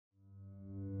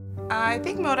I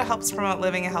think Moda helps promote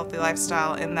living a healthy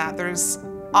lifestyle in that there's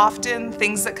often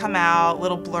things that come out,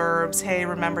 little blurbs, hey,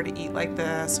 remember to eat like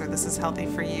this, or this is healthy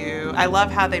for you. I love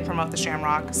how they promote the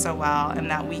Shamrock so well and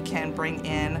that we can bring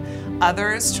in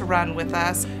others to run with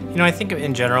us. You know, I think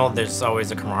in general there's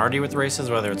always a camaraderie with races,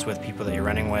 whether it's with people that you're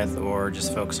running with or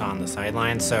just folks on the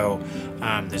sidelines. So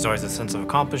there's always a sense of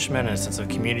accomplishment and a sense of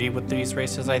community with these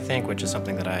races, I think, which is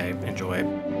something that I enjoy.